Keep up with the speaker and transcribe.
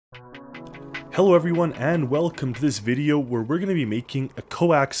Hello everyone and welcome to this video where we're going to be making a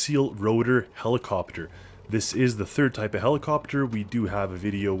coaxial rotor helicopter. This is the third type of helicopter. We do have a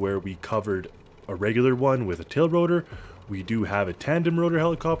video where we covered a regular one with a tail rotor. We do have a tandem rotor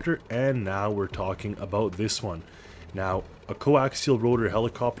helicopter, and now we're talking about this one. Now, a coaxial rotor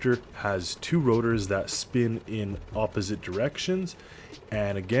helicopter has two rotors that spin in opposite directions,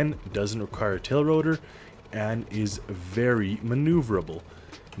 and again, doesn't require a tail rotor and is very maneuverable.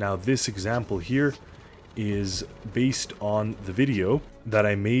 Now this example here is based on the video that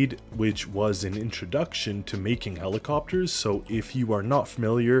I made, which was an introduction to making helicopters. So if you are not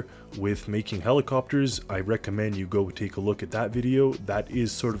familiar with making helicopters, I recommend you go take a look at that video. That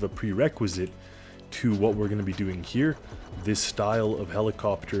is sort of a prerequisite to what we're going to be doing here. This style of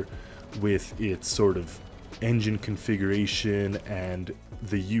helicopter with its sort of engine configuration and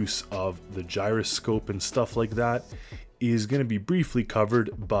the use of the gyroscope and stuff like that is going to be briefly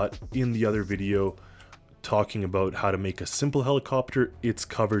covered, but in the other video talking about how to make a simple helicopter, it's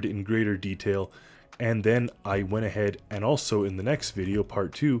covered in greater detail. And then I went ahead and also in the next video,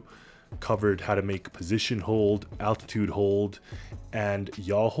 part 2, covered how to make position hold, altitude hold, and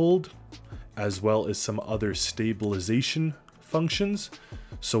yaw hold, as well as some other stabilization functions.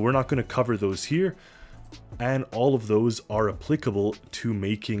 So we're not going to cover those here, and all of those are applicable to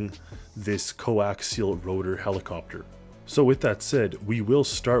making this coaxial rotor helicopter. So with that said, we will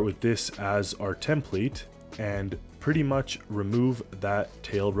start with this as our template and pretty much remove that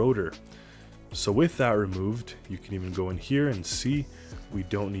tail rotor. So with that removed, you can even go in here and see we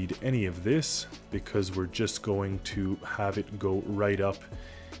don't need any of this because we're just going to have it go right up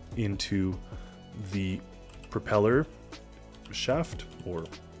into the propeller shaft or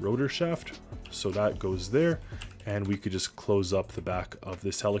rotor shaft. So that goes there, and we could just close up the back of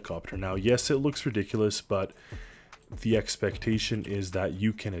this helicopter. Now, yes, it looks ridiculous, but the expectation is that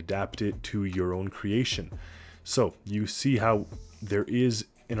you can adapt it to your own creation. So you see how there is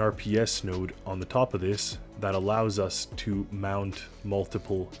an RPS node on the top of this that allows us to mount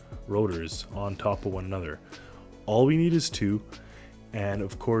multiple rotors on top of one another. All we need is 2, and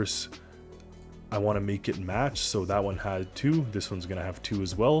of course I want to make it match, so that one had 2, this one's going to have 2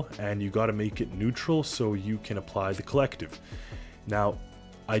 as well, and you got to make it neutral so you can apply the collective. Now,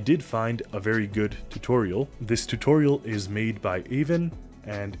 I did find a very good tutorial. This tutorial is made by Avon,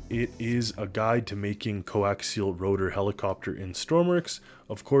 and it is a guide to making coaxial rotor helicopter in Stormworks.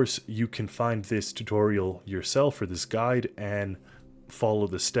 Of course, you can find this tutorial yourself or this guide and follow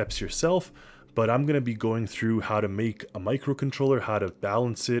the steps yourself, but I'm going to be going through how to make a microcontroller, how to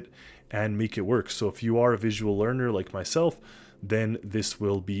balance it, and make it work. So if you are a visual learner like myself, then this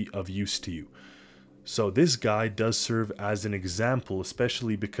will be of use to you. So this guide does serve as an example,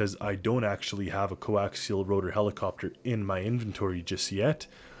 especially because I don't actually have a coaxial rotor helicopter in my inventory just yet.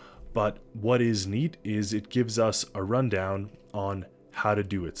 But what is neat is it gives us a rundown on how to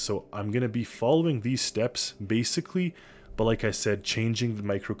do it. So I'm going to be following these steps basically, but like I said, changing the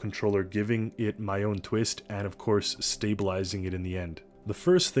microcontroller, giving it my own twist, and of course stabilizing it in the end. The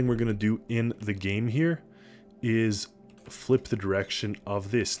first thing we're going to do in the game here is flip the direction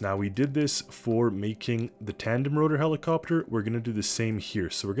of this. Now we did this for making the tandem rotor helicopter. We're going to do the same here.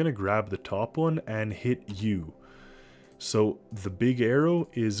 So we're going to grab the top one and hit U. So the big arrow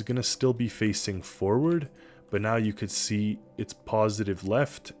is going to still be facing forward, but now you could see it's positive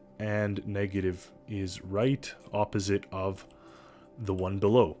left and negative is right, opposite of the one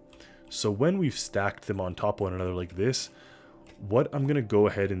below. So when we've stacked them on top of one another like this, what I'm going to go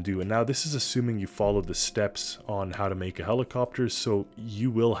ahead and do, and now this is assuming you follow the steps on how to make a helicopter, so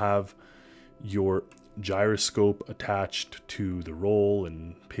you will have your gyroscope attached to the roll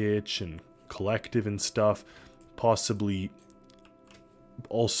and pitch and collective and stuff, possibly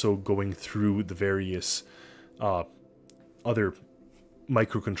also going through the various other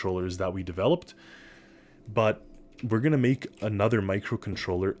microcontrollers that we developed. But we're going to make another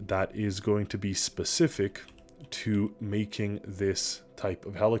microcontroller that is going to be specific to making this type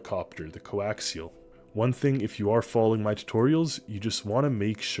of helicopter, the coaxial. One thing, if you are following my tutorials, you just want to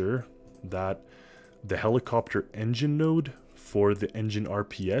make sure that the helicopter engine node for the engine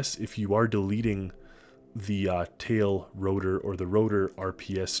RPS, if you are deleting the tail rotor or the rotor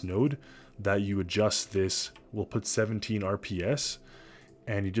RPS node, that you adjust this. We'll put 17 RPS,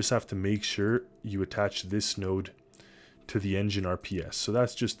 and you just have to make sure you attach this node to the engine RPS. So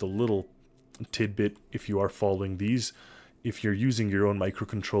that's just a little tidbit if you are following these. If you're using your own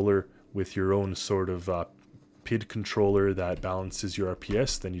microcontroller with your own sort of PID controller that balances your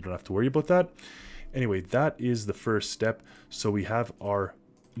RPS, then you don't have to worry about that. Anyway, that is the first step. So we have our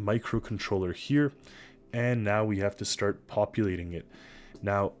microcontroller here, and now we have to start populating it.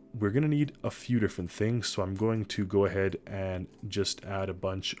 Now, we're going to need a few different things, so I'm going to go ahead and just add a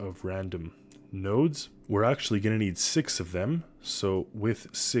bunch of random nodes. We're actually going to need 6 of them, so with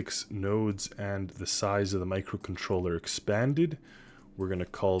 6 nodes and the size of the microcontroller expanded, we're going to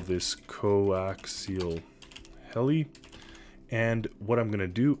call this coaxial Heli. And what I'm going to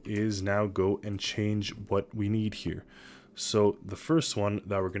do is now go and change what we need here. So the first one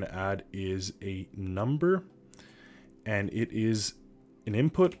that we're going to add is a number, and it is an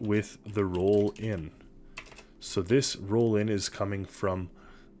input with the roll in. So this roll in is coming from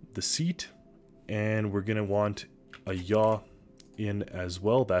the seat, and we're going to want a yaw in as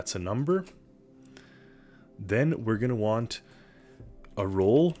well. That's a number. Then we're going to want a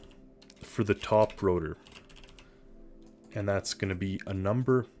roll for the top rotor, and that's going to be a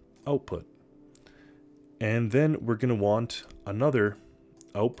number output. And then we're going to want another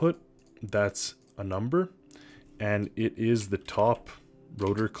output that's a number, and it is the top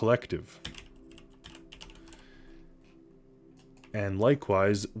rotor collective. And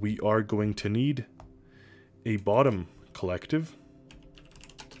likewise, we are going to need a bottom collective,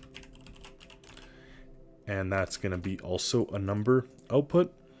 and that's going to be also a number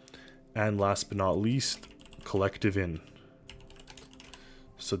output. And last but not least, collective in.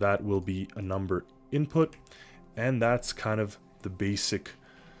 So that will be a number input, and that's kind of the basic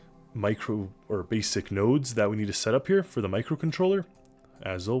basic nodes that we need to set up here for the microcontroller.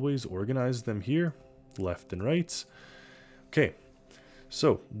 As always, organize them here, left and rights. Okay,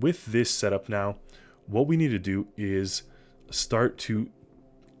 so with this setup now, what we need to do is start to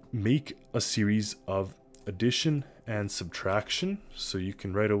make a series of addition and subtraction. So you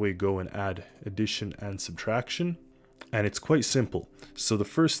can right away go and add addition and subtraction. And it's quite simple. So the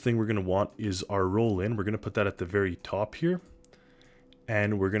first thing we're going to want is our roll in. We're going to put that at the very top here.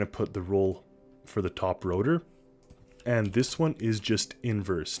 And we're going to put the roll for the top rotor. And this one is just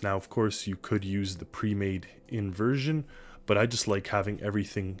inverse. Now, of course, you could use the pre-made inversion, but I just like having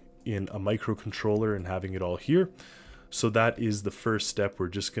everything in a microcontroller and having it all here. So that is the first step. We're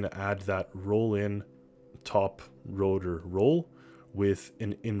just going to add that roll in top rotor roll with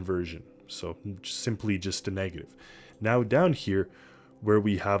an inversion. So simply just a negative. Now down here where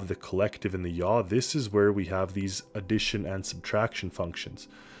we have the collective and the yaw, this is where we have these addition and subtraction functions.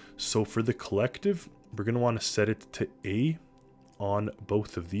 So for the collective, we're going to want to set it to A on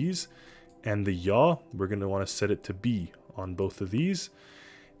both of these, and the yaw, we're going to want to set it to B on both of these,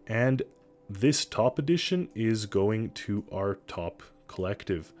 and this top addition is going to our top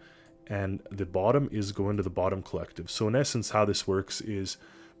collective, and the bottom is going to the bottom collective. So in essence, how this works is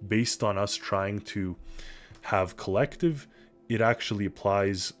based on us trying to have collective, it actually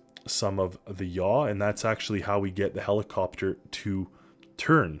applies some of the yaw, and that's actually how we get the helicopter to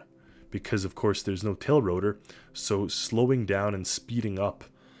turn, because of course there's no tail rotor, so slowing down and speeding up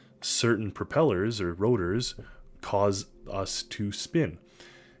certain propellers or rotors cause us to spin.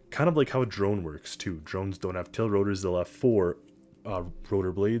 Kind of like how a drone works too. Drones don't have tail rotors, they'll have 4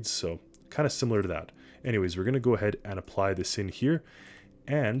 rotor blades, so kind of similar to that. Anyways, we're going to go ahead and apply this in here,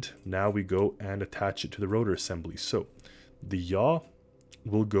 and now we go and attach it to the rotor assembly. So the yaw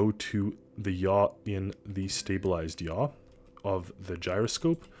will go to the yaw in the stabilized yaw of the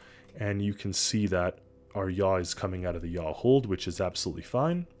gyroscope, and you can see that our yaw is coming out of the yaw hold, which is absolutely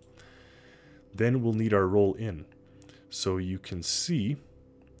fine. Then we'll need our roll in. So you can see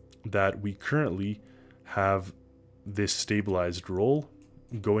that we currently have this stabilized roll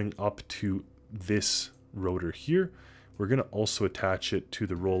going up to this rotor here. We're going to also attach it to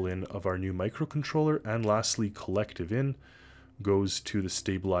the roll in of our new microcontroller, and lastly collective in goes to the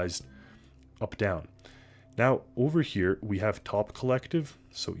stabilized up down. Now over here we have top collective,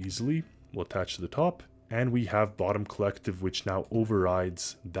 so easily we'll attach to the top, and we have bottom collective, which now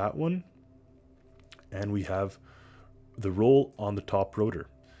overrides that one, and we have the roll on the top rotor.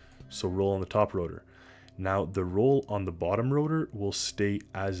 So roll on the top rotor. Now the roll on the bottom rotor will stay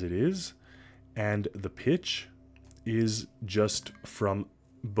as it is, and the pitch is just from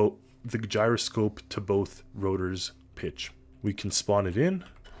both the gyroscope to both rotors pitch. We can spawn it in,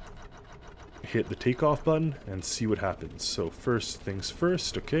 hit the takeoff button, and see what happens. So first things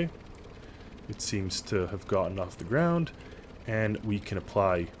first, okay, it seems to have gotten off the ground, and we can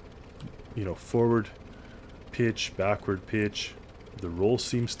apply, you know, forward pitch, backward pitch. The roll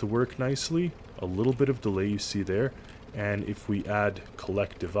seems to work nicely. A little bit of delay you see there, and if we add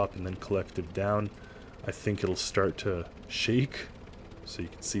collective up and then collective down, I think it'll start to shake. So you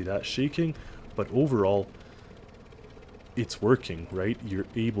can see that shaking, but overall it's working, right? You're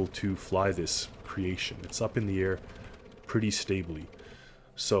able to fly this creation. It's up in the air pretty stably.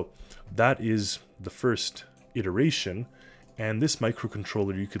 So that is the first iteration, And this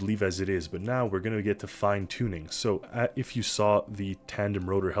microcontroller you could leave as it is, but now we're going to get to fine tuning. So if you saw the tandem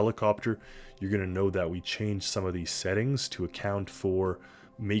rotor helicopter, you're going to know that we changed some of these settings to account for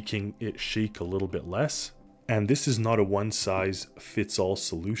making it shake a little bit less. And this is not a one-size-fits-all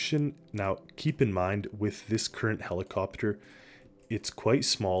solution. Now, keep in mind, with this current helicopter, it's quite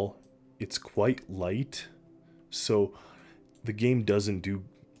small, it's quite light, so the game doesn't do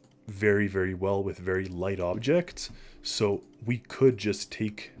very, very well with very light objects. So we could just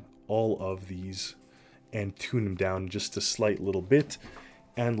take all of these and tune them down just a slight little bit.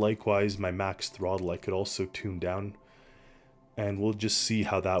 And likewise, my max throttle, I could also tune down. And we'll just see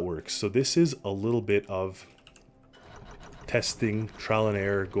how that works. So this is a little bit of testing, trial and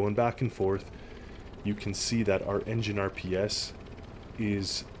error, going back and forth. You can see that our engine RPS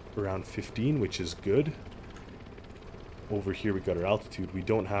is around 15, which is good. Over here we got our altitude. We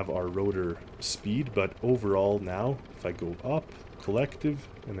don't have our rotor speed, but overall now, if I go up, collective,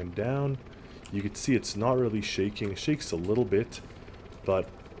 and then down, you can see it's not really shaking. It shakes a little bit, but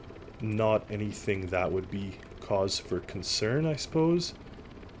not anything that would be cause for concern, I suppose.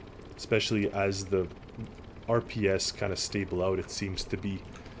 Especially as the RPS kind of stable out, it seems to be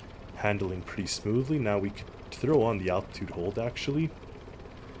handling pretty smoothly. Now we could throw on the altitude hold actually,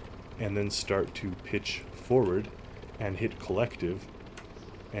 and then start to pitch forward and hit collective,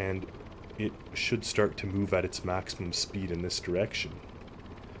 and it should start to move at its maximum speed in this direction.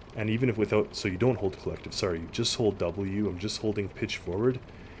 And even if without, so you don't hold collective, sorry, you just hold W, I'm just holding pitch forward,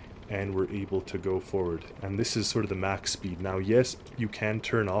 and we're able to go forward. And this is sort of the max speed. Now yes, you can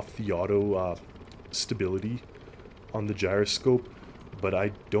turn off the auto stability on the gyroscope, but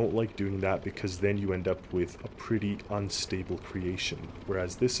I don't like doing that because then you end up with a pretty unstable creation,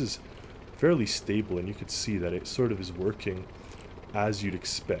 whereas this is fairly stable, and you can see that it sort of is working as you'd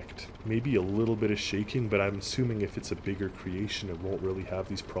expect. Maybe a little bit of shaking, but I'm assuming if it's a bigger creation it won't really have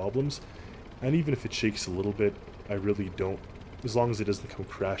these problems. And even if it shakes a little bit, I really don't, as long as it doesn't come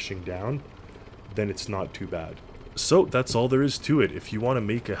crashing down, then it's not too bad. So that's all there is to it. If you want to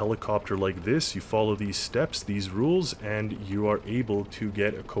make a helicopter like this, you follow these steps, these rules, and you are able to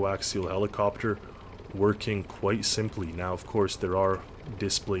get a coaxial helicopter working quite simply. Now of course there are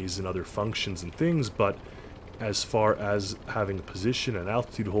displays and other functions and things, but as far as having a position and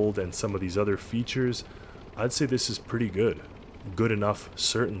altitude hold and some of these other features, I'd say this is pretty good. Good enough,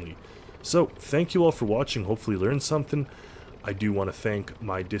 certainly. So thank you all for watching. Hopefully you learned something. I do want to thank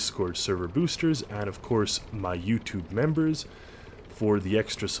my Discord server boosters and of course my YouTube members for the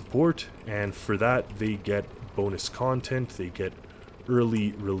extra support, and for that they get bonus content, they get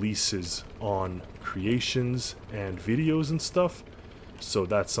early releases on creations and videos and stuff, so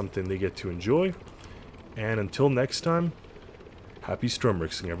that's something they get to enjoy. And until next time, happy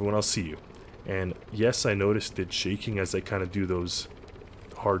Stormworksing everyone, I'll see you. And yes, I noticed it shaking as I kind of do those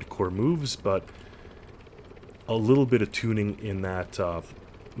hardcore moves, but a little bit of tuning in that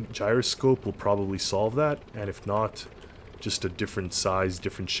gyroscope will probably solve that, and if not, just a different size,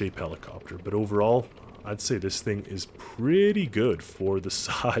 different shape helicopter. But overall, I'd say this thing is pretty good for the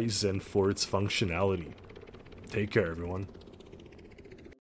size and for its functionality. Take care, everyone.